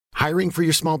Hiring for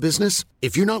your small business?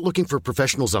 If you're not looking for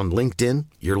professionals on LinkedIn,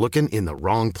 you're looking in the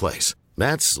wrong place.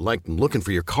 That's like looking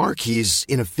for your car keys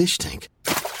in a fish tank.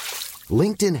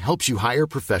 LinkedIn helps you hire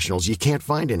professionals you can't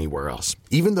find anywhere else,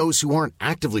 even those who aren't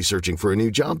actively searching for a new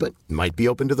job but might be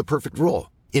open to the perfect role.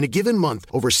 In a given month,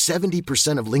 over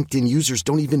 70% of LinkedIn users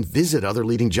don't even visit other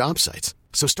leading job sites.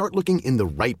 So start looking in the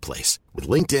right place. With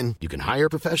LinkedIn, you can hire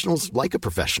professionals like a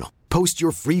professional. Post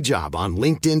your free job on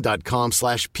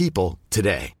linkedin.com/people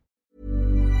today.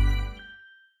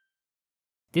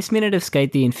 This minute of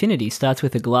Skate the Infinity starts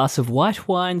with a glass of white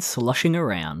wine sloshing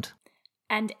around.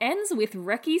 And ends with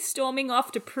Reki storming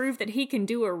off to prove that he can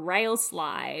do a rail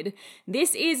slide.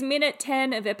 This is minute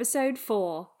 10 of episode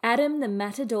 4, Adam the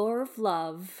Matador of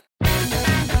Love.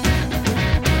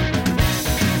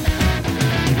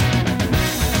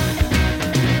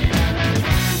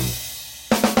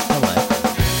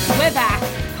 Hello. We're back.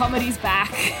 Comedy's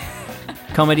back.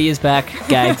 Comedy is back.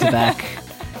 Gags are back.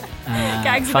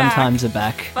 Gags are fun back. times are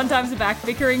back. Fun times are back.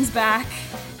 Bickering's back.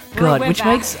 God, We're which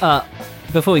back. makes...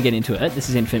 Before we get into it, this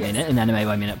is Infinite Minute, an anime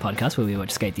by minute podcast where we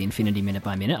watch Skate the Infinity minute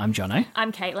by minute. I'm Jono.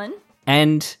 I'm Caitlin.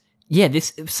 And yeah,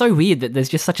 this it's so weird that there's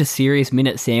just such a serious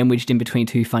minute sandwiched in between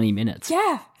two funny minutes.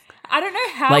 Yeah. I don't know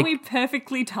how Like- we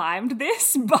perfectly timed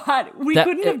this, but we That-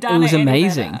 couldn't have done it. It was any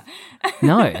amazing. better.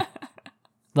 No.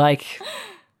 Like,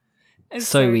 It's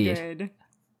so weird. Good.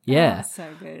 yeah. Oh, so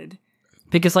good.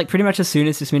 Because like pretty much as soon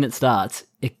as this minute starts,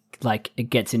 it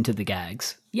gets into the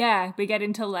gags. Yeah, we get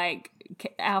into like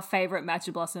our favorite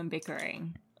Matcha Blossom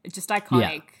bickering. Just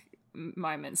iconic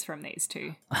moments from these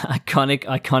two.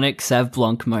 Iconic Sav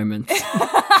Blanc moments.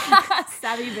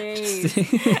 Savvy bees.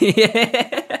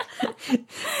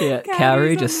 yeah.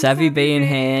 Kaoru, just savvy bee in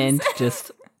hand,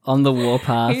 just on the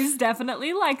warpath. He's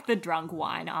definitely like the drunk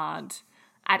wine aunt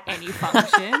at any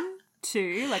function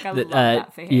too. Like I love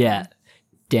that for him. Yeah.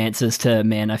 Dances to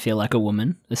Man, I Feel Like a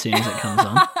Woman as soon as it comes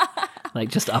on. Like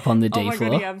just up on the D Oh my floor.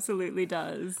 god, he absolutely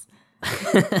does.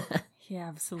 He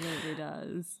absolutely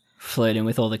does. Flirting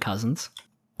with all the cousins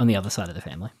on the other side of the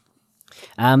family.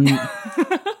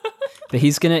 But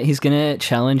he's gonna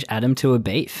challenge Adam to a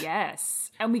beef.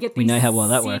 Yes. And we get We these know how well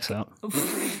that sick- works out.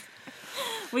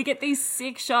 We get these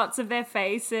sick shots of their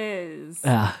faces.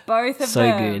 Ah, Both of so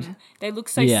them. good. They look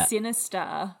so Yeah.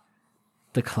 sinister.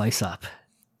 The close up.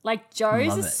 Like Joe's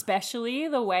Love it. especially,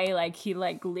 the way like he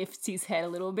like lifts his head a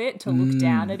little bit to look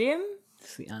down at him.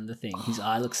 It's the under thing. His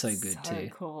eye looks so good So too.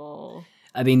 cool.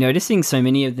 I've been noticing so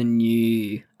many of the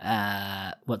new,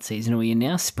 what season are we in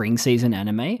now? Spring season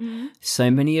anime. Mm-hmm.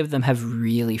 So many of them have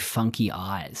really funky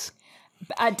eyes.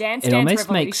 Dance It Dance almost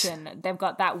Revolution. They've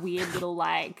got that weird little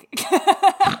like.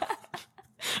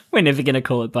 We're never going to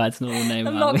call it by its normal name,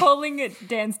 I'm are not we? calling it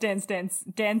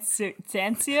Dancier. Dancer.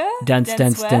 Dansoir.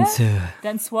 Dancer.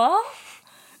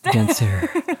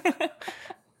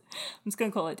 I'm just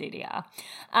gonna call it DDR.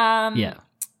 Yeah.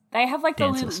 They have like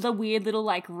Dancers. the weird little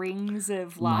like rings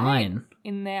of light Line.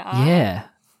 in their eye. Yeah.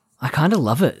 I kind of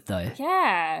love it, though.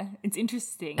 Yeah, it's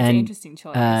interesting. It's an And, interesting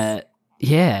choice.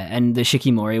 Yeah, and the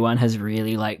Shikimori one has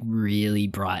really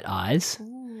bright eyes.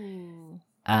 Ooh.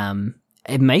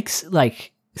 It makes,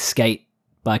 like, Skate,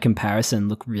 by comparison,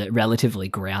 look relatively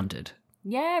grounded.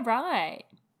 Yeah, right.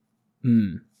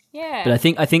 Mm. Yeah. But I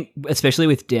think especially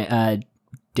with Dance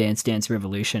Dance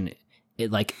Revolution,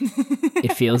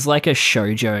 it feels like a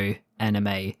shoujo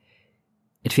anime.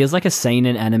 It feels like a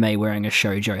seinen anime wearing a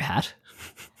shoujo hat.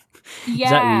 yeah.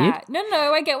 that weird?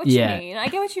 No, I get what Yeah. you mean. I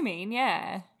get what you mean,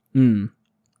 yeah.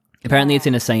 Apparently it's Yeah.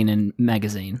 in a seinen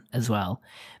magazine as well.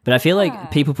 But I feel Yeah.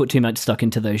 like people put too much stock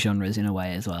into those genres in a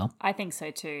way as well. I think so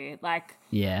too. Like,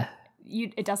 Yeah.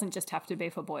 it doesn't just have to be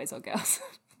for boys or girls.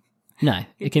 No,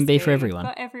 it can be for everyone.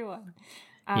 For everyone.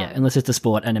 Yeah, unless it's a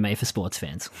sport anime for sports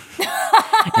fans.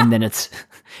 and then it's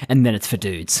for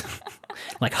dudes.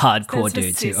 Like hardcore That's for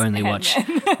dudes who cis only men. watch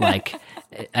like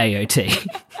AOT.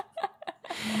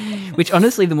 Which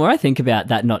honestly, the more I think about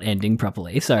that not ending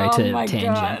properly, sorry Oh to my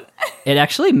tangent, God. it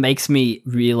actually makes me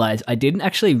realize I didn't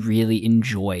actually really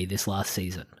enjoy this last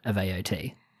season of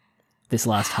AOT. This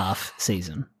last half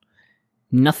season.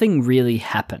 Nothing really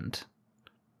happened.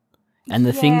 And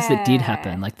the things that did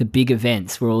happen, like the big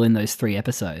events, were all in those 3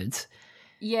 episodes.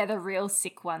 Yeah, the real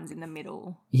sick ones in the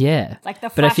middle. Yeah. Like the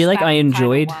But I feel like I flashback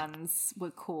enjoyed... kind of ones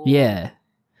were cool. Yeah.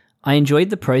 I enjoyed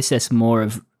the process more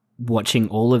of watching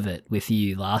all of it with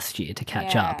you last year to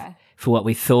catch Yeah. up for what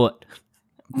we thought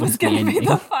was the going to be ending.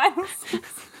 the final season.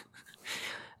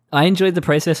 I enjoyed the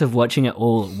process of watching it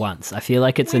all at once. I feel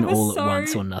like it's We an were all so- at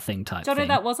once or nothing type Jono, thing.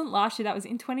 that wasn't last year. That was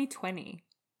in 2020.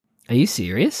 Are you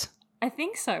serious? I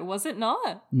think so. Was it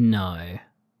not? No.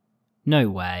 No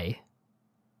way.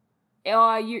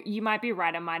 Oh, you might be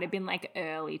right. It might have been like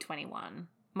early 21.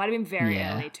 Might have been very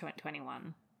early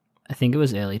 21. I think it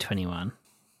was early 21.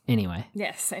 Anyway.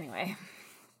 Yes, anyway.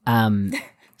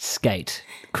 Skate.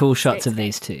 Cool shots of Skate.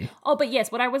 these two. Oh, but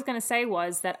yes, what I was going to say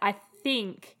was that I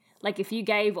think, like, if you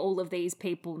gave all of these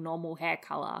people normal hair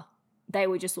color, they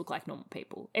would just look like normal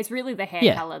people. It's really the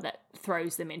hair color that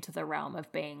throws them into the realm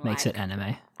of being Makes like it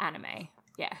anime. anime.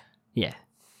 Yeah. Yeah.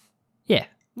 Yeah.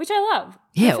 Which I love.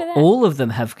 Yeah, Good for them. all of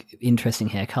them have interesting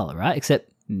hair color, right? Except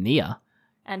Mia.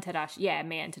 And Tadashi. Yeah,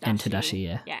 me and Tadashi. And Tadashi,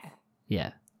 yeah. Yeah.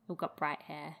 Yeah. Who've got bright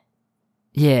hair.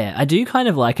 Yeah, I do kind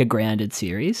of like a grounded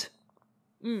series.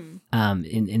 Mm.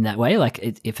 In that way, like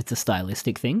if it's a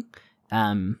stylistic thing.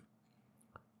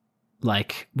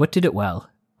 Like, what did it well?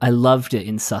 I loved it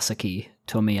in Sasaki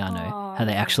Tomiyano, how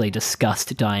they actually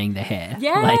discussed dyeing their hair.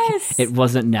 Yes! Like, it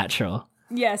wasn't natural.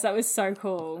 Yes, that was so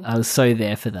cool. I was so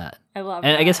there for that. I love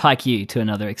And that. I guess Haikyuu, to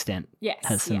another extent, Yes,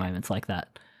 has some yeah. moments like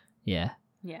that. Yeah.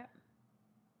 Yeah.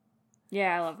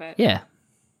 Yeah, I love it. Yeah.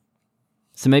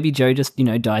 So maybe Joe just,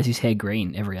 dyes his hair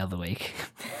green every other week.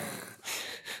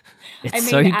 It's I mean,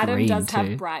 so Adam green does too.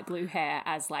 have bright blue hair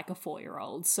as like a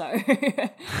 4-year-old, so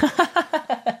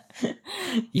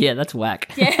Yeah, that's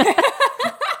whack. yeah.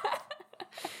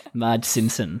 Marge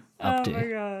Simpson up Oh my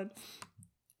to.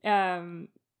 god.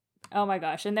 Oh my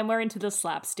gosh, and then we're into the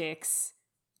slapsticks.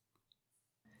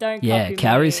 Don't Yeah, copy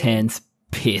Kaori's me. hand's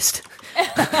pissed.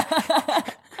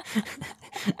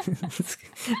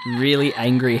 Really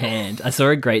angry hand. I saw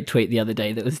a great tweet the other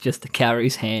day that was just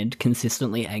Kaori's hand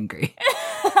consistently angry.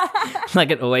 Like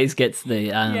it always gets the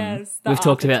Yes, the we've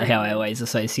talked about how I after-treatment. always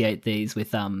associate these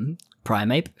with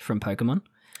Primeape from Pokemon.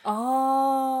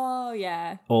 Oh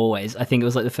yeah. Always. I think it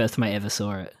was like the first time I ever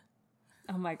saw it.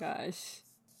 Oh my gosh.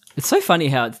 It's so funny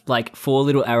how it's like 4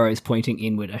 little arrows pointing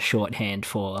inward, a shorthand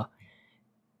for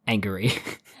angry.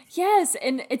 Yes,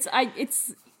 and it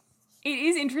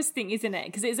is interesting, isn't it?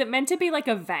 Because is it meant to be like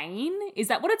a vein? Is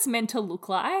that what it's meant to look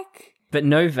like? But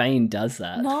no vein does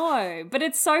that. No, but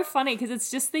it's so funny because it's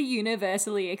just the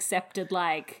universally accepted,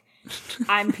 like,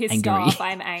 I'm pissed Angry. off,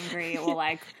 I'm angry, or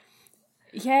like,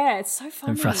 yeah, it's so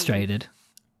funny. I'm frustrated.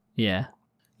 Yeah.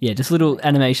 Yeah, just little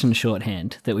animation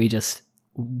shorthand that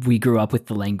we grew up with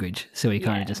the language, so we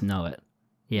kind Yeah. of just know it.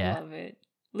 Yeah. Love it.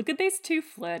 Look at these two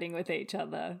flirting with each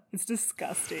other. It's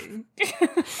disgusting.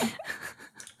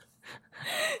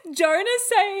 Jonah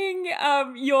saying,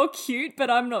 you're cute, but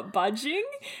I'm not budging.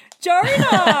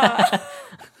 Jonah!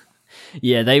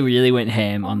 Yeah, they really went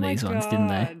ham on Oh my these ones, didn't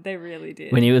they? God, They really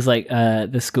did. When he was like,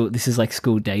 this is like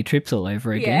school day trips all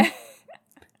over again. yeah.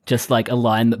 Just like a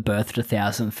line that birthed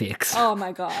 1,000 fics. Oh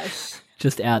my gosh.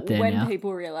 Just out there When now.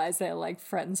 people realize they're like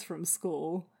friends from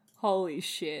school. Holy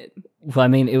shit. Well, I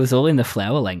mean, it was all in the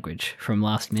flower language from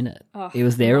last minute. Oh, it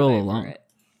was there I'm all over along. it.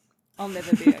 I'll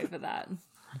never be over that.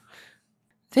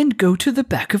 Then go to the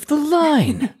back of the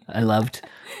line. I loved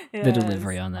the Yes.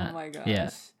 delivery on that. Oh my gosh.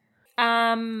 Yeah.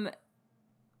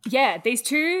 Yeah, these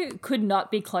two could not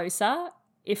be closer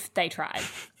if they tried.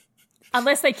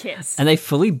 Unless they kiss. And they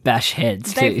fully bash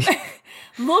heads too. They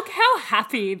look how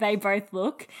happy they both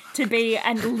look to be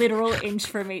a literal inch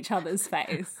from each other's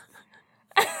face.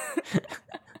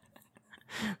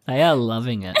 They are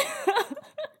loving it.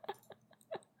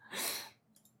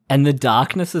 And the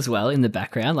darkness as well in the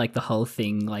background, like the whole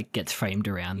thing like gets framed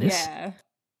around this. Yeah.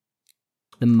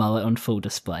 The mullet on full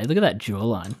display. Look at that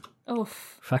jawline.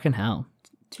 Oof. Fucking hell.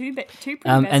 Two pretty best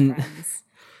and- friends.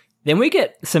 Then we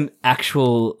get some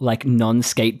actual like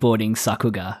non-skateboarding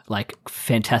Sakuga, like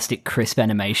fantastic crisp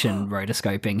animation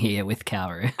rotoscoping here with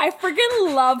Kaoru. I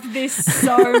freaking love this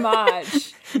so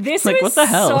much. This Like, was what the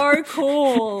hell? so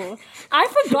cool. I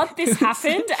forgot this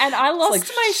happened and I lost like,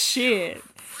 my shit.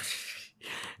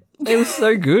 It was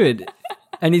so good.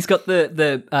 And he's got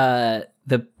the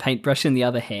paintbrush in the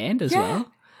other hand as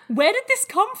well. Where did this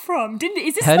come from?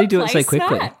 Is this How the did he do it so placemat?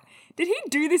 quickly? Did he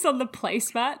do this on the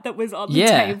placemat that was on the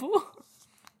Yeah. table?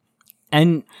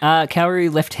 And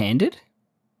Kaoru left-handed?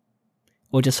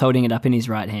 Or just holding it up in his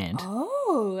right hand?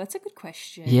 Oh, that's a good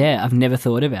question. Yeah, I've never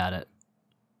thought about it.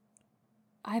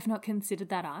 I have not considered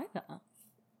that either.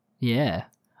 Yeah.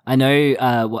 I know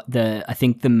I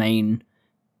think the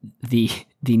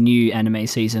new anime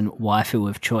season waifu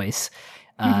of choice,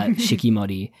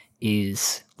 Shikimori,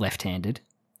 is left-handed.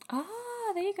 Ah,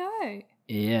 there you go.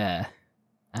 Yeah.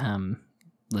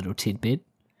 Little tidbit.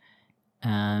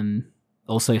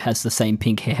 Also has the same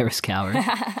pink hair as Kaoru,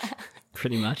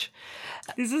 pretty much.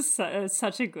 This is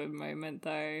such a good moment,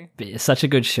 though. But it's such a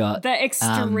good shot. The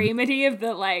extremity of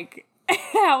the, like,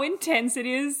 how intense it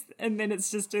is, and then it's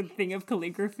just a thing of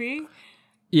calligraphy.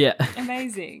 Yeah.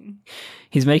 Amazing.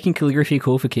 He's making calligraphy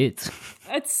cool for kids.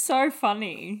 It's so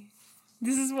funny.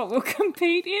 This is what we'll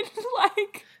compete in?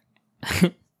 Like...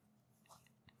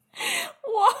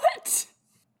 What?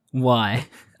 Why?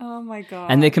 Oh my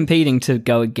god. And they're competing to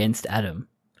go against Adam.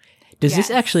 Does this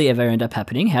Yes. actually ever end up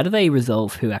happening? How do they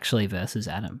resolve who actually versus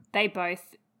Adam? They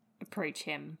both approach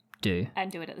him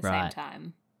and do it at the same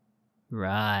time.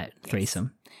 Right. Yes.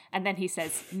 Threesome. And then he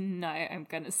says, no, I'm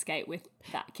going to skate with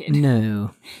that kid.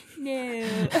 No.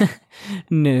 No.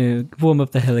 No. Warm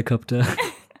up the helicopter.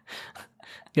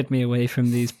 Get me away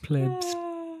from these plebs.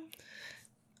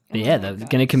 But yeah, they're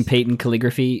going to compete in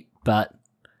calligraphy, but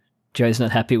Joe's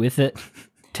not happy with it.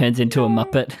 Turns into a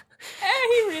Muppet.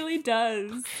 He really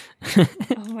does.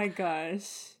 Oh my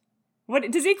gosh. What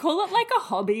does he call it, like a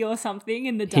hobby or something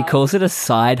in the dub? He calls it a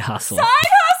side hustle. Side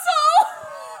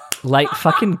hustle! Like,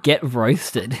 fucking get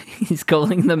roasted. He's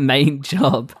calling the main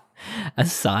job a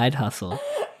side hustle.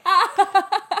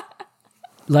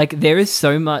 Like, there is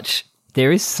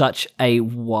such a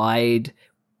wide,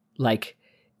 like,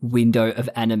 window of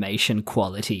animation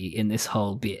quality in this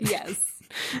whole bit. Yes.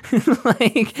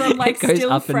 Like, From like it goes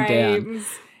still up and down. frames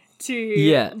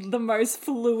to the most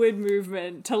fluid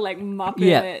movement to like Muppet.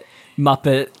 Yeah.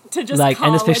 Muppet. To just like,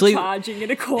 Carla and especially, charging in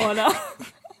a corner.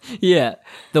 yeah,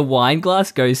 the wine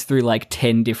glass goes through like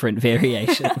 10 different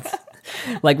variations.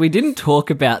 Like, we didn't talk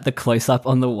about the close-up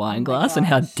on the wine glass and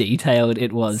how detailed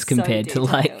it was compared to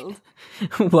like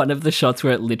one of the shots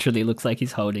where it literally looks like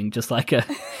he's holding just like a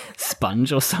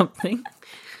sponge or something.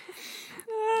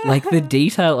 Like, the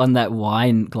detail on that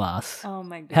wine glass. Oh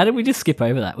my god. How did we just skip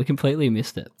over that? We completely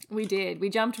missed it. We did. We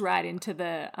jumped right into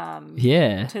the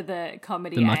To the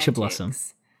comedy the Matcha antics. Blossom.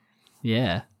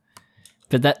 Yeah.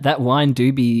 But that wine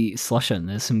do be sloshing.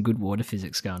 There's some good water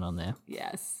physics going on there.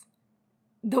 Yes.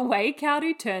 The way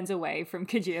Kaoru turns away from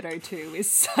Kajiro too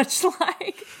is such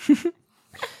like...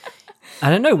 I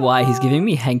don't know why he's giving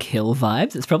me Hank Hill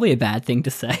vibes. It's probably a bad thing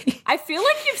to say. I feel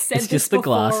like you've said It's this just the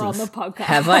before glasses. on the podcast.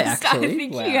 Have I actually? I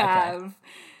think Wow, you okay. have.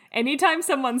 Anytime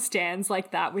someone stands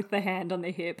like that with the hand on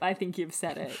the hip, I think you've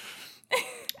said it.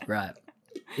 Right.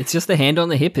 It's just the hand on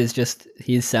the hip is just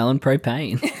he's selling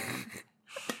propane.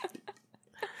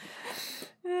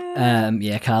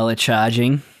 Yeah, Carla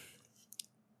charging.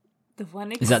 The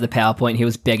one Is that the PowerPoint he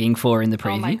was begging for in the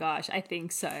preview? Oh my gosh, I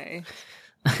think so.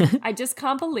 I just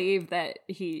can't believe that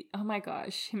oh my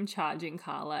gosh, him charging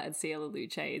Carla at Cielo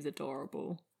Luce is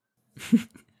adorable.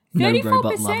 No 34%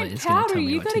 robot lover is going to Kaoru, tell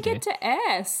me you what gotta to do. get to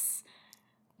S.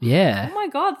 Yeah. Oh my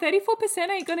god, 34%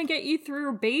 ain't gonna get you through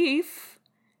a beef.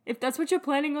 If that's what you're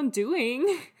planning on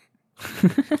doing. Oh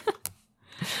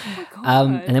my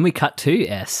god. And then we cut to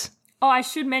S. Oh, I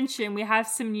should mention we have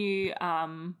some new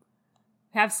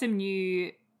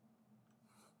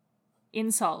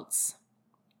insults.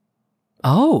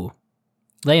 Oh,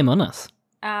 lay him on us.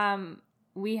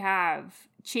 We have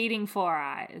cheating 4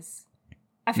 eyes.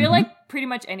 I feel like pretty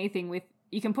much anything with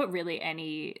you can put really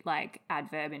any like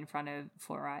adverb in front of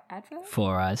 4 eye adverb.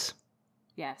 4 eyes.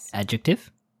 Yes.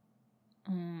 Adjective.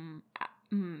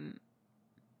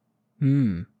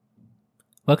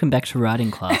 Welcome back to writing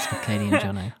class with Katie and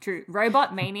Jono. True.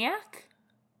 Robot maniac.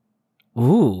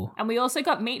 Ooh, And we also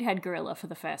got Meathead Gorilla for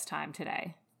the first time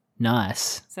today.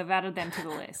 nice. So I've added them to the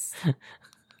list.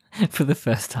 For the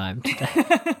first time today.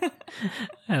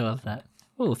 I love that.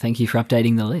 Oh, thank you for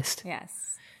updating the list.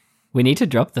 Yes. We need to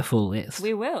drop the full list.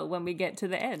 We will when we get to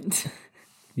the end.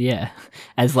 Yeah,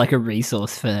 as like a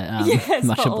resource for Yes,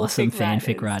 Matcha for all Blossom fic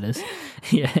fanfic writers.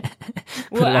 Yeah,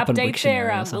 We'll it up on update their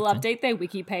Wiktionary or we'll something. update their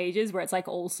wiki pages where it's like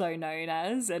also known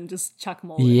as and just chuck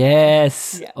them all in.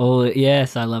 Yes. Yeah. Oh,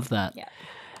 yes, I love that. Yeah.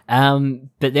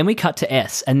 But then we cut to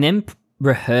S, and then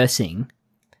rehearsing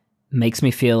makes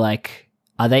me feel like,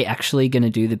 are they actually going to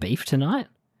do the beef tonight?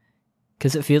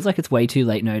 Because it feels like it's way too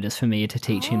late notice for me to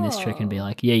teach him this trick and be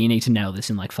like, yeah, you need to nail this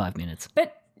in like 5 minutes.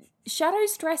 But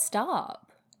Shadow's dressed up.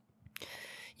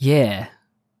 Yeah.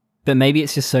 But maybe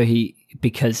it's just so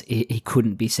because he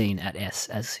couldn't be seen at S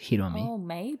as Hiromi. Oh,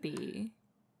 maybe.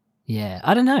 Yeah,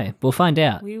 I don't know. We'll find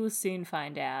out. We will soon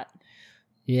find out.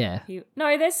 Yeah.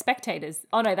 No, there's spectators.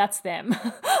 Oh no, that's them.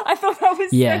 I thought that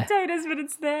was Yeah. spectators, but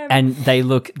it's them. And they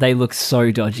look so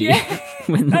dodgy Yeah,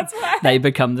 when that's right. they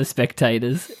become the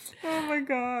spectators. Oh my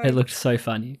god. They looked so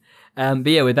funny. But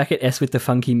yeah, we're back at S with the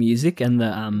funky music and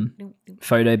the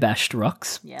photo bashed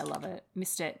rocks Yeah, love it.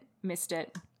 Missed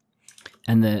it.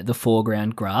 and the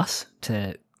foreground grass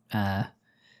to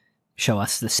show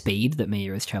us the speed that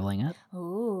Mia is traveling at.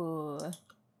 Ooh.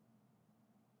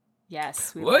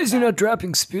 Yes. we Why love is he that. not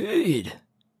dropping speed?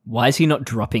 Why is he not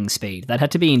dropping speed? That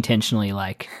had to be intentionally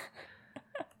like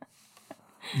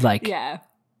Yeah.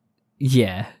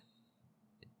 yeah.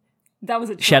 That was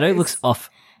a Shadow choice. looks off.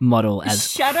 model as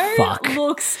Shadow fuck.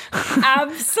 looks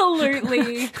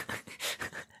absolutely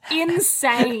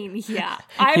insane here.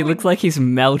 He looks like he's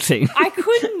melting. I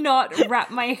could not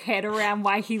wrap my head around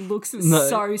why he looks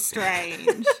so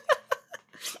strange.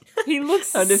 He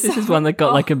looks I wonder if this is one that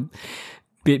got like a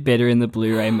bit better in the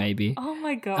Blu-ray, maybe. Oh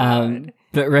my god.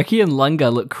 But Reki and Lunga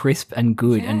look crisp and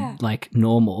good and like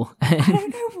normal. I don't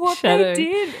know what Shadow. they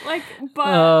did. But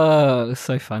Oh, it was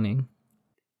so funny.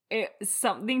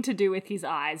 something to do with his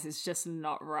eyes is just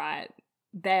not right.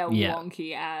 They're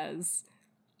wonky as.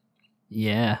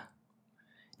 Yeah.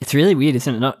 It's really weird,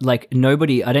 isn't it? Not like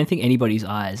I don't think anybody's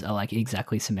eyes are like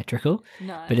exactly symmetrical.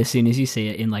 No. But as soon as you see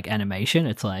it in like animation,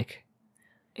 it's like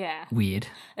weird.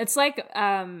 It's like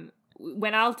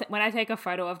when I take a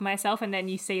photo of myself and then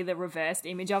you see the reversed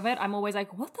image of it, I'm always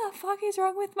like, what the fuck is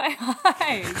wrong with my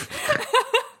eyes?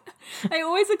 They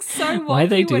always look so wonky. Why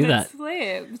they do when that? It's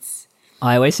flipped.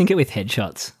 I always think it with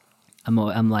headshots.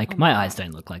 I'm like, my eyes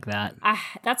don't look like that.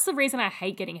 That's the reason I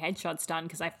hate getting headshots done,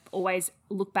 because I always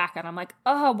look back and I'm like,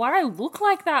 oh, why do I look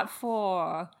like that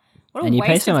for? What a And you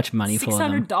pay waste so of much money for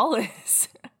them. $600.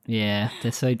 Yeah,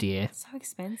 they're so dear. So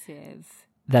expensive.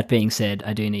 That being said,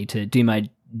 I do need to do my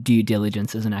due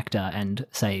diligence as an actor and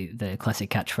say the classic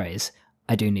catchphrase,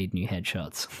 I do need new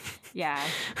headshots. Yeah,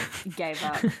 gave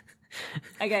up.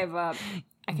 I gave up.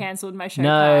 I cancelled my show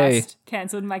No. cast.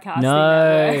 Cancelled my casting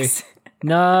No. networks.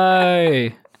 No.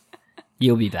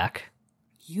 You'll be back.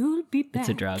 You'll be back. It's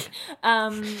a drug.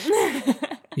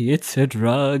 It's a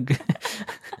drug.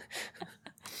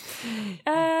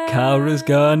 Kara's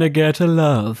gonna get a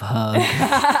love hug.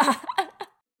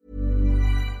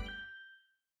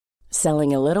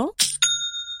 Selling a little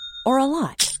or a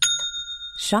lot?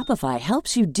 Shopify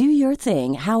helps you do your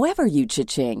thing however you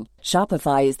cha-ching.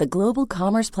 Shopify is the global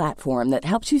commerce platform that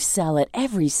helps you sell at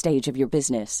every stage of your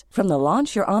business. From the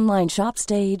launch your online shop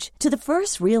stage to the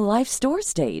first real-life store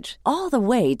stage, all the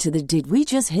way to the did we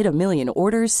just hit a million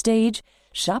orders stage.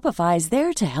 Shopify is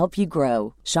there to help you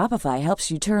grow. Shopify helps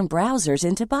you turn browsers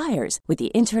into buyers with the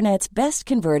internet's best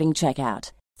converting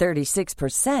checkout.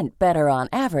 36% better on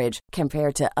average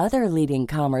compared to other leading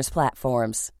commerce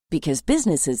platforms. Because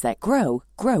businesses that grow,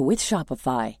 grow with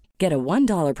Shopify. Get a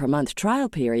 $1 per month trial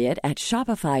period at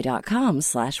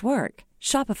shopify.com/work.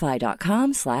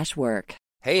 Shopify.com/work.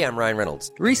 Hey, I'm Ryan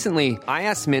Reynolds. Recently, I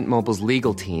asked Mint Mobile's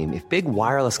legal team if big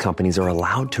wireless companies are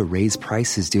allowed to raise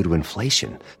prices due to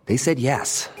inflation. They said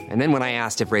yes. And then when I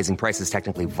asked if raising prices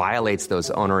technically violates those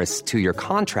onerous two-year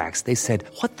contracts, they said,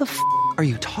 what the f*** are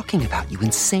you talking about, you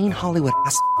insane Hollywood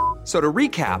ass f- So to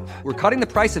recap, we're cutting the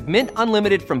price of Mint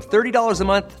Unlimited from $30 a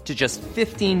month to just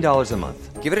 $15 a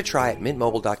month. Give it a try at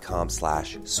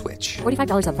mintmobile.com/switch.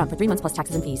 $45 up front for 3 months plus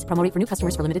taxes and fees. Promo rate for new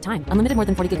customers for limited time. Unlimited more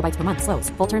than 40 gigabytes per month. Slows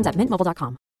full terms at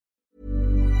mintmobile.com.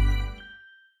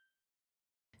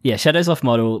 Yeah, Shadow's off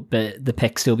model, but the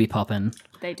pecs still be popping.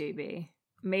 They do be.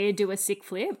 Mia do a sick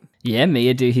flip. Yeah,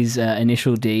 Mia do his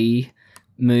initial D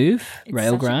move,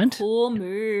 rail grind. Such a cool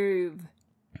move.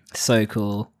 So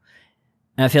cool.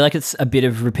 And I feel like it's a bit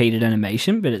of repeated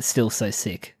animation, but it's still so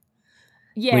sick.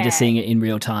 Yeah. We're just seeing it in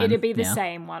real time. It'd be the now.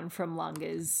 same one from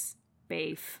Lunga's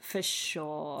beef, for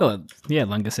sure. Oh, yeah,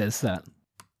 Lunga says that.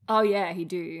 Oh, yeah, he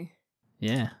do.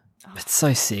 Yeah. It's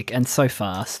so sick and so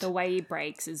fast. The way he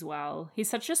breaks as well. He's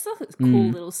such just a cool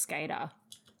little skater.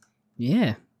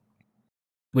 Yeah.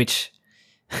 Which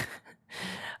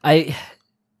I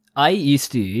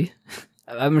used to,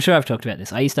 I'm sure I've talked about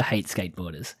this, I used to hate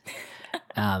skateboarders.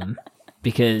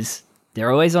 Because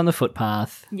they're always on the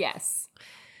footpath. Yes.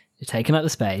 They're taking up the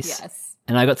space. Yes.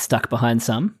 And I got stuck behind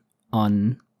some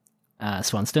on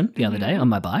Swanston the other day on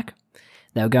my bike.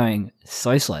 They were going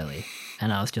so slowly.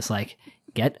 And I was just like,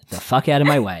 get the fuck out of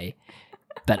my way.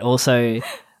 But also,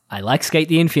 I like Skate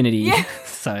the Infinity. Yeah.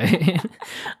 So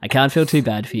I can't feel too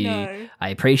bad for you. No. I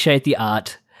appreciate the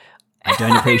art. I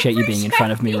don't appreciate you being in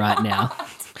front of me right now.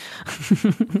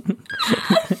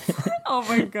 Oh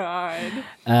my god.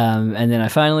 And then I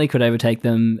finally could overtake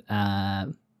them,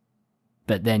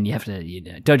 but then you have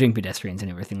to, dodging pedestrians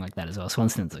and everything like that as well.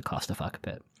 Swanston's a clusterfuck,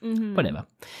 but whatever.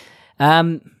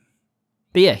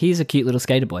 But yeah, he's a cute little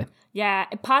skater boy. Yeah,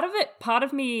 part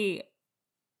of me,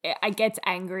 I gets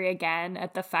angry again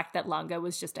at the fact that Lunga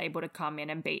was just able to come in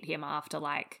and beat him after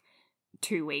like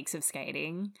 2 weeks of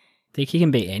skating. Think he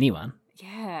can beat anyone.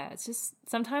 Yeah, it's just,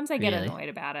 sometimes I get annoyed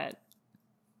about it.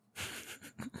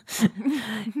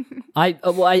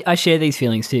 I share these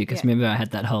feelings too, because remember I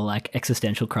had that whole like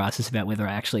existential crisis about whether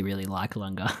I actually really like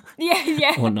Lunga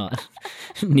Yeah. or not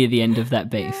near the end of that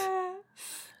beef.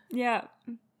 Yeah.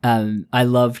 I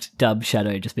loved Dub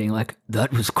Shadow just being like,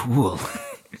 that was cool.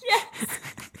 Yes.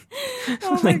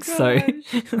 Oh my like so,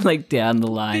 gosh. like down the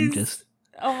line, This- just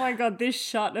Oh my god, this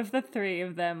shot of the three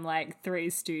of them, like Three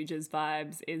Stooges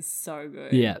vibes, is so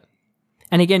good. yeah.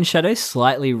 And again, Shadow's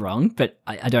slightly wrong, but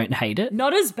I don't hate it.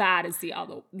 Not as bad as the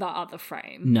other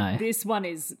frame. No. This one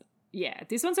is,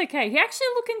 this one's okay. He actually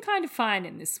looking kind of fine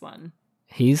in this one.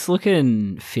 He's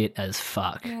looking fit as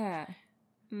fuck. Yeah.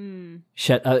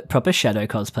 Proper Shadow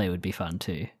cosplay would be fun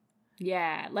too.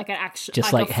 Yeah, like an actual,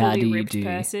 Just like like, a how fully do you ripped do-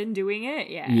 person doing it.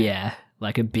 Yeah. Yeah,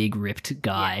 like a big ripped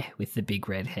guy with the big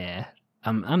red hair.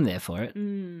 I'm there for it.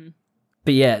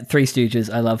 But yeah, Three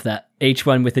Stooges, I love that. Each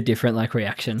one with a different like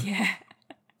reaction. Yeah.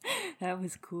 That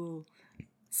was cool.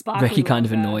 Sparkly Reki kind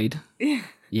of Lunga. annoyed.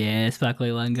 Yeah,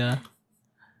 Sparkly Lunga.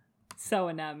 So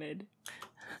enamored.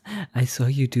 I saw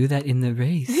you do that in the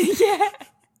race. Yeah.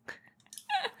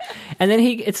 And then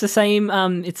it's the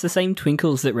same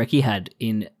twinkles that Reki had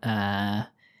in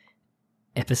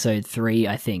episode 3,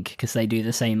 I think, because they do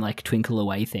the same like twinkle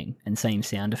away thing and same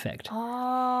sound effect.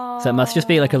 Oh. So it must just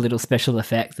be like a little special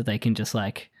effect that they can just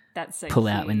like That's so pull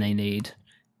out when cute. they need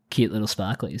cute little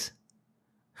sparklies.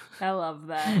 I love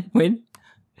that.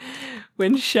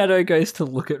 When Shadow goes to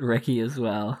look at Reki as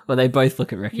well, well, they both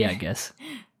look at Reki, Yeah. I guess.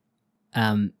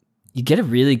 You get a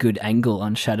really good angle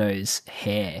on Shadow's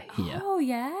hair here Oh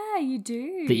yeah, you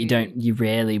do. that you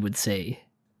rarely would see.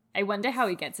 I wonder how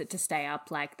he gets it to stay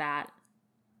up like that.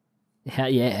 How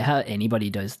anybody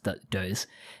does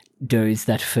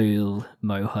that full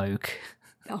mohawk.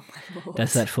 Oh my lord.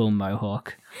 Does that full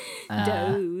mohawk.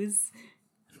 Doze.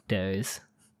 Does.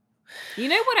 You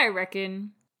know what I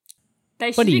reckon? They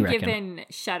What should do you have reckon? given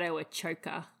Shadow a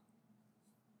choker.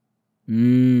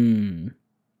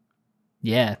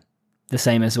 Yeah. The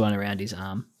same as the one around his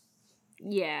arm.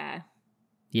 Yeah.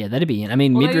 Yeah, that'd be in. I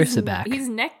mean, Although midriffs his- are back. His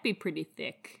neck be pretty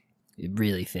thick.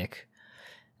 Really thick.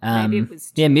 Maybe it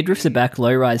was yeah, too midriffs are big. back.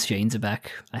 Low-rise jeans are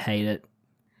back. I hate it.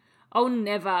 Oh,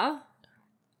 never,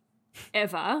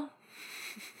 ever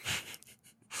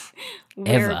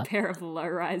wear Ever? a pair of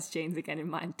low-rise jeans again in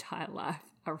my entire life.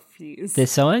 I refuse. They're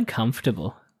so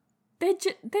uncomfortable.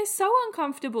 They're so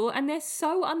uncomfortable and they're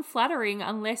so unflattering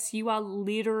unless you are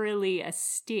literally a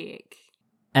stick.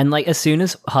 And like as soon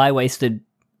as high-waisted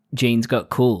jeans got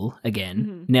cool again,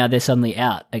 Mm-hmm. now they're suddenly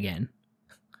out again.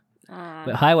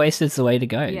 But high-waisted's the way to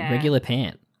go. yeah. Regular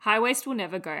pant. High waist will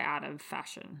never go out of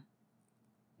fashion.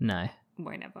 No.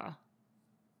 Won't ever.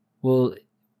 Well,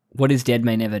 what is dead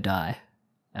may never die.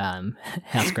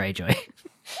 House Greyjoy.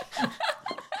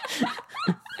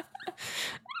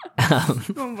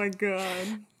 Oh my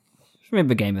god.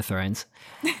 Remember Game of Thrones.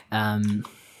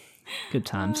 Good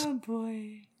times. Oh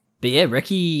boy. But yeah,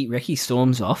 Reki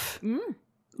storms off with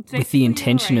Basically the a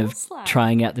intention rail of slide.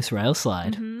 trying out this rail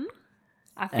slide.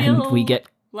 I feel and we get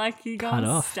like you cut gonna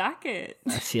off. stack it.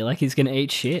 I feel like he's going to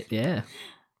eat shit, yeah.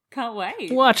 Can't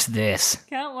wait. Watch this.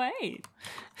 Can't wait.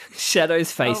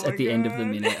 Shadow's face Oh my at the end of the God.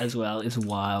 minute as well is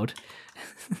wild.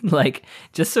 Like,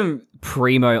 just some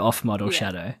primo off-model Yeah.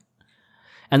 Shadow.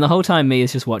 And the whole time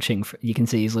Mia's just watching, you can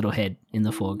see his little head in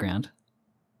the foreground.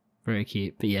 Very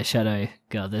cute. But yeah, Shadow,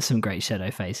 God, there's some great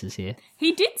Shadow faces here.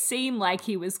 He did seem like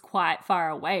he was quite far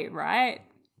away, right?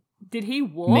 Did he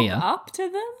walk Mia? up to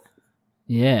them?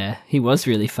 Yeah, he was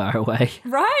really far away.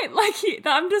 Right? Like,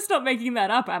 I'm just not making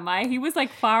that up, am I? He was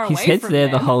like far His away head's from there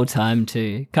them. the whole time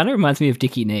too. Kind of reminds me of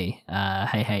Dickie Knee.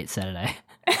 Hey, hey, it's Saturday.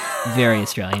 Very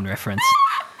Australian reference.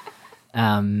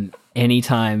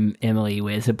 Anytime Emily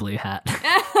wears a blue hat.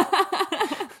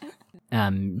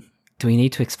 Do we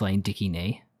need to explain Dickie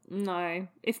Knee? No.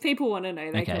 If people want to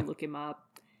know, they Okay. can look him up.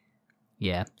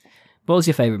 Yeah. What was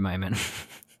your favourite moment?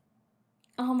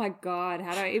 Oh my god,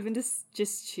 how do I even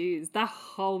just choose? That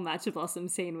whole Match of Blossom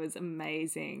scene was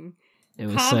amazing. It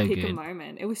was Can't so pick good. a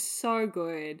moment. It was so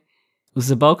good. It was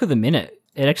the bulk of the minute.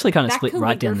 It actually kind of That split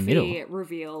right down the middle. calligraphy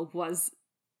reveal was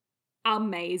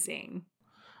amazing.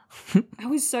 It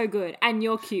was so good. And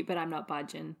you're cute, but I'm not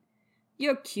budging.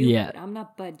 You're cute, Yeah. but I'm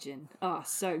not budging. Oh,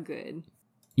 so good.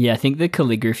 Yeah, I think the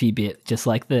calligraphy bit, just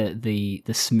like the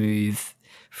smooth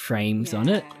frames on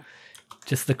it, Yeah.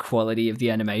 just the quality of the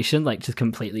animation, like just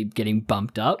completely getting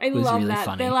bumped up, I was love really that.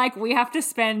 funny. They're like, we have to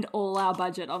spend all our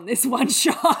budget on this one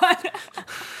shot.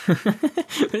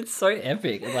 But it's so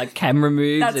epic. Like camera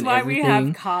moves That's and why everything. we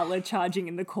have Carla charging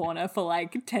in the corner for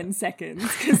like 10 seconds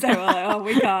because they were like, oh,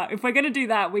 we can't. If we're going to do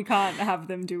that, we can't have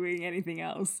them doing anything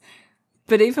else.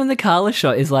 But even the Carla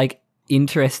shot is like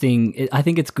interesting. I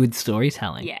think it's good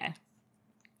storytelling. Yeah.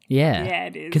 Yeah. Yeah,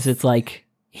 it is. Because it's like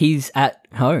he's at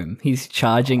home. He's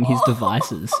charging his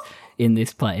devices in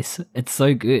this place. It's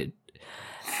so good.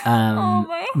 Oh,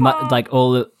 my heart. Like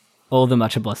all the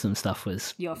Matcha Blossom stuff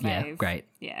was Your yeah, fave. great.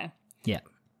 Yeah. Yeah.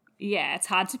 Yeah, it's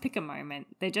hard to pick a moment.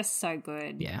 They're just so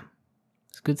good. Yeah.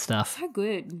 It's good stuff. So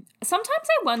good. Sometimes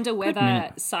I wonder whether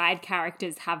side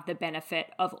characters have the benefit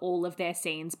of all of their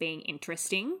scenes being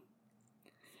interesting.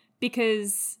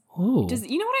 Because,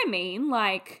 you know what I mean?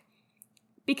 Like,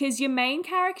 because your main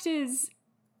characters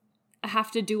have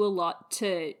to do a lot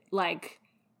to, like...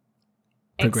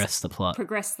 Progress the plot.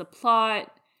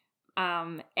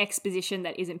 Exposition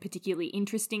that isn't particularly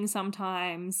interesting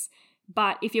sometimes.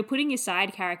 But if you're putting your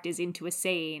side characters into a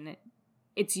scene,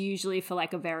 it's usually for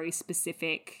like a very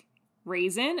specific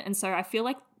reason. And so I feel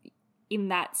like in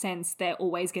that sense, they're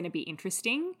always going to be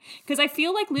interesting. Because I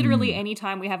feel like literally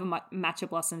anytime we have a Matcha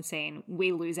Blossom scene,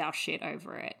 we lose our shit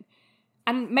over it.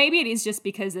 And maybe it is just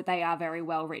because that they are very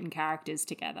well-written characters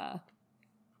together.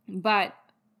 But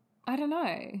I don't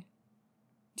know.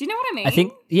 Do you know what I mean?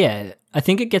 I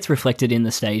think it gets reflected in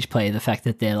the stage play, the fact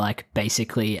that they're like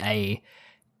basically a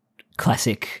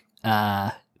classic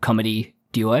comedy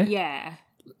duo. Yeah.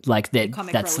 Like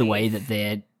that's the way that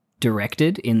they're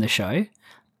directed in the show.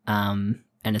 And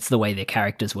it's the way their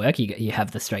characters work. You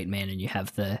have the straight man and you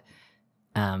have the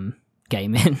gay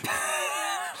men.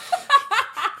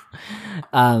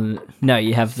 No,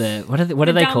 you have the what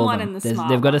do they call them?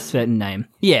 They've got a certain name.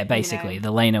 Yeah, basically,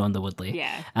 the Leno and the Woodley.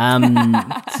 Yeah.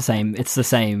 It's the same. It's the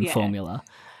same formula.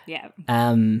 Yeah.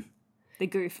 The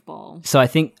goofball. So I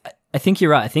think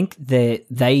you're right. I think they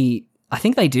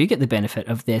do get the benefit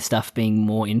of their stuff being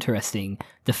more interesting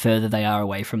the further they are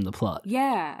away from the plot.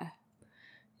 Yeah.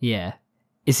 Yeah.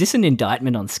 Is this an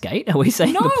indictment on Skate? Are we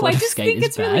saying the plot of Skate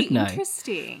is bad? Really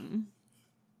interesting.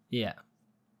 Yeah.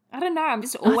 I don't know. I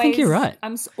think you're right.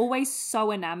 I'm always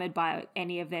so enamored by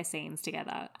any of their scenes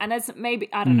together. And it's maybe,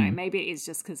 I don't know, maybe it is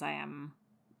just because I am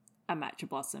a Matcha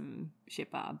Blossom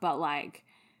shipper. But like,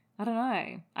 I don't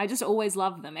know. I just always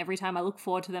love them. Every time I look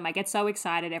forward to them, I get so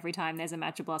excited every time there's a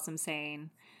Matcha Blossom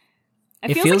scene.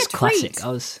 It feels like a classic.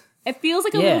 Treat. It feels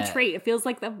like a little treat. It feels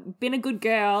like they've been a good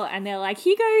girl and they're like,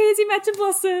 here you go, here's your Matcha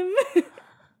Blossom.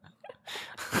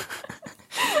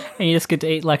 And you just get to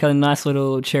eat like a nice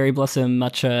little cherry blossom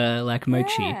matcha like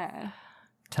mochi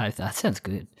type. That sounds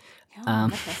good. Yeah, that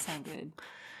does sound good.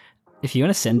 If you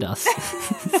want to send us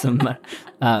some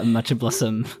matcha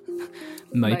blossom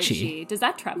mochi, does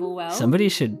that travel well? Somebody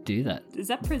should do that. Is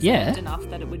that preserved enough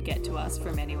that it would get to us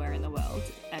from anywhere in the world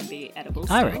and be edible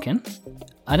still? I reckon.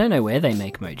 I don't know where they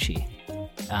make mochi,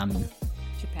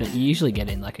 but you usually get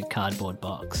it in like a cardboard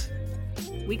box.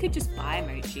 We could just buy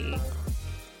mochi.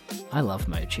 I love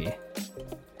mochi. I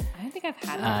don't think I've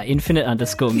had it.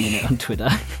 Infinite_minute on Twitter.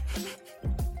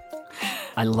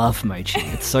 I love mochi.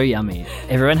 It's so yummy.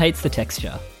 Everyone hates the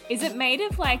texture. Is it made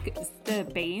of like the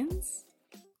beans?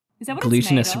 Is that what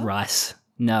Glutinous it's made of? Rice.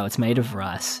 No, it's made of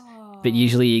rice. But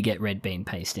usually you get red bean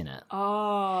paste in it.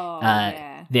 Oh,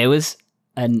 yeah. There was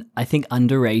an, I think,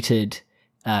 underrated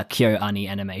KyoAni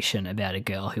animation about a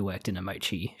girl who worked in a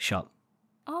mochi shop.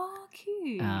 Oh,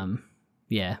 cute.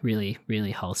 Yeah, really,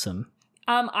 really wholesome.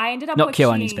 I ended up not watching...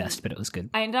 KyoAni's best, but it was good.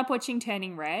 I ended up watching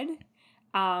Turning Red.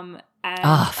 And,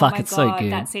 fuck, my it's God, so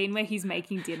good. That scene where he's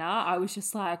making dinner, I was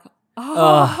just like,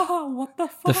 what the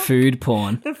fuck? The food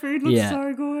porn. The food looks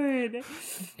so good.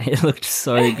 It looked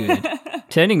so good.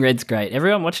 Turning Red's great.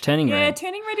 Everyone watch Turning Red. Yeah,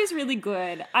 Turning Red is really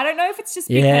good. I don't know if it's just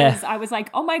because I was like,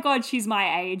 oh my God, she's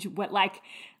my age. What, like,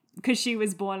 because she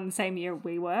was born the same year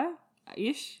we were,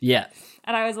 ish. Yeah.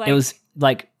 And I was like... It was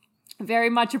like... very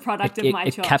much a product of my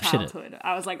childhood. It.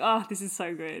 I was like, oh, this is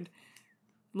so good.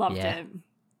 Loved it.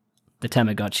 The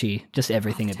Tamagotchi, just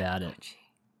everything about it.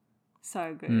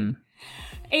 So good.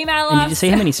 Email us. And did you see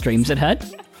how many streams it had?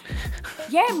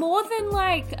 Yeah, more than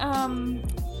like,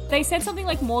 they said something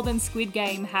like more than Squid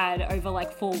Game had over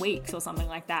like 4 weeks or something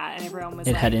like that. And everyone was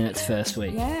It had in its first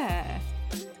week. Yeah.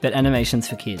 But animations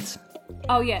for kids.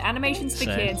 Oh yeah, animations for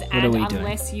kids. What and are we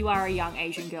unless doing? you are a young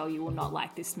Asian girl, you will not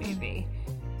like this movie.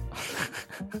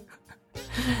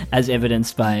 As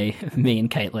evidenced by me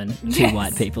and Caitlin, two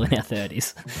white people in our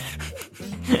 30s.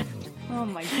 Oh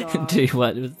my God.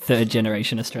 Two third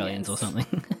generation Australians or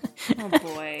something. Oh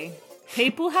boy.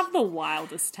 People have the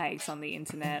wildest takes on the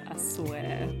internet, I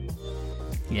swear.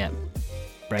 Yeah.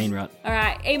 Brain rot. All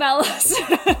right, email us.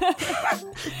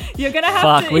 You're going to have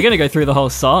Fuck, we're going to go through the whole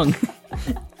song.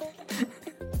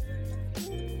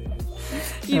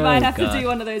 You might have to do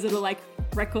one of those little like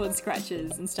record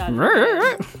scratches and start.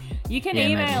 You can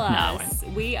email us.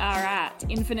 We are at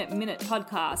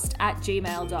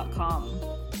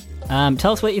infiniteminutepodcast@gmail.com.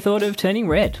 Tell us what you thought of Turning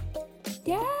Red.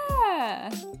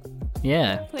 Yeah.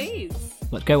 Yeah. Please.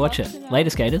 Let's go watch it. Later,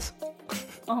 skaters.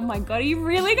 Oh my God, are you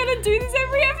really going to do this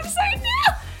every episode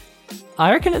now?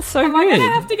 I reckon it's so Am good. I going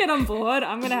to have to get on board?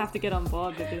 I'm going to have to get on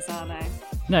board with this, aren't I?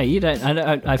 No, you don't.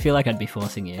 I feel like I'd be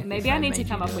forcing you. Maybe I need to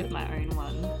come up with my own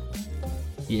one.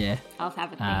 Yeah. I'll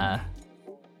have a think.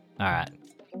 All right.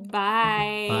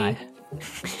 Bye.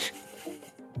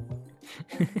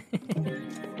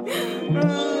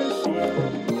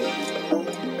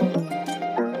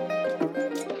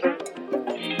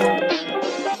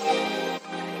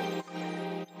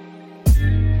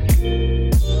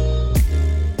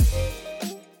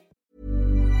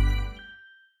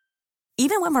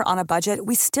 Even when we're on a budget,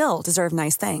 we still deserve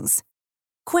nice things.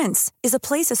 Quince is a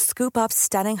place to scoop up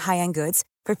stunning high-end goods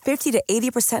for 50 to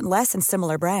 80% less than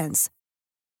similar brands.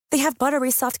 They have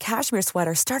buttery soft cashmere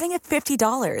sweaters starting at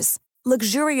 $50,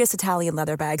 luxurious Italian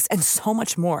leather bags, and so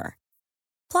much more.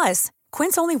 Plus,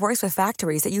 Quince only works with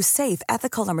factories that use safe,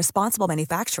 ethical, and responsible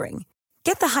manufacturing.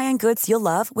 Get the high-end goods you'll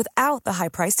love without the high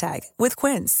price tag with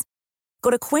Quince.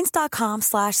 Go to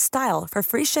quince.com/style for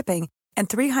free shipping and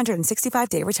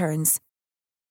 365-day returns.